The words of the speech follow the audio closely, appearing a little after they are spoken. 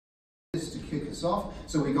kick us off.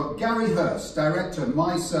 So we've got Gary Hurst, Director of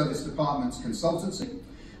My Service Department's Consultancy.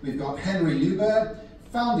 We've got Henry Lubert,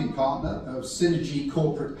 Founding Partner of Synergy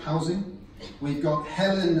Corporate Housing. We've got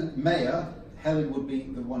Helen Mayer, Helen would be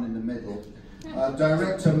the one in the middle,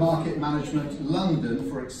 Director Market Management London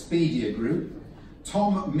for Expedia Group.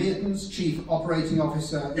 Tom Mertens, Chief Operating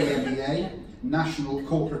Officer, EMEA, National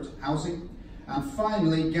Corporate Housing. And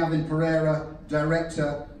finally, Gavin Pereira,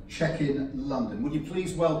 Director, Check-in London. Would you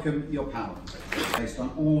please welcome your panel? Based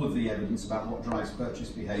on all of the evidence about what drives purchase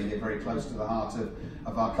behaviour, very close to the heart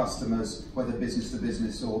of our customers, whether business to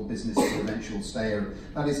business or business to eventual stayer.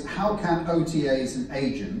 That is, how can OTAs and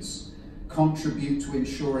agents contribute to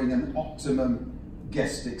ensuring an optimum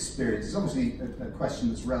guest experience? It's obviously a question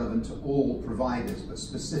that's relevant to all providers, but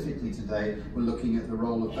specifically today we're looking at the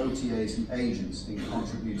role of OTAs and agents in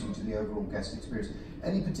contributing to the overall guest experience.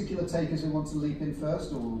 Any particular takers who want to leap in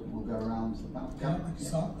first, or we'll go around the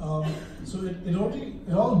panel? So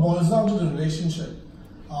it all boils down to the relationship.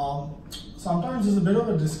 Sometimes there's a bit of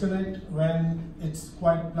a disconnect when it's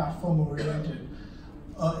quite platform oriented.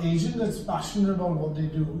 An agent that's passionate about what they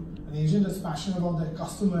do, an agent that's passionate about their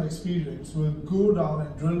customer experience will go down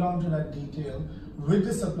and drill down to that detail with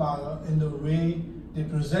the supplier in the way they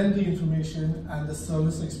present the information and the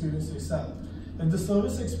service experience they sell. If the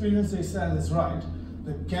service experience they sell is right,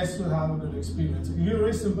 the guests will have a good experience. I'll give you a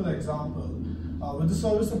very simple example. With the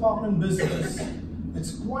service department business,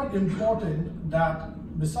 it's quite important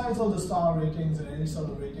that besides all the star ratings and any sort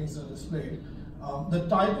of ratings that are displayed, the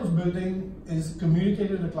type of building is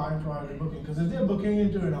communicated to the client prior to booking. Because if they're booking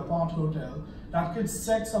into an apart hotel, that could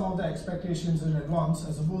set some of the expectations in advance,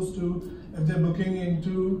 as opposed to if they're booking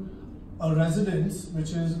into a residence,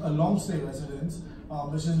 which is a long stay residence,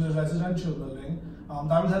 which is a residential building.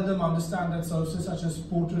 That will help them understand that services such as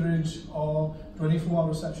porterage or 24-hour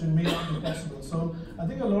reception may not be possible. So I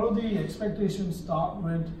think a lot of the expectations start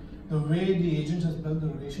with the way the agent has built the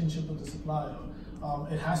relationship with the supplier.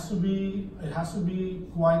 It has to be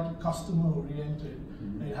quite customer oriented.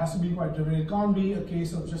 It has to be quite driven. It can't be a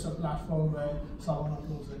case of just a platform where someone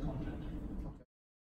uploads their content.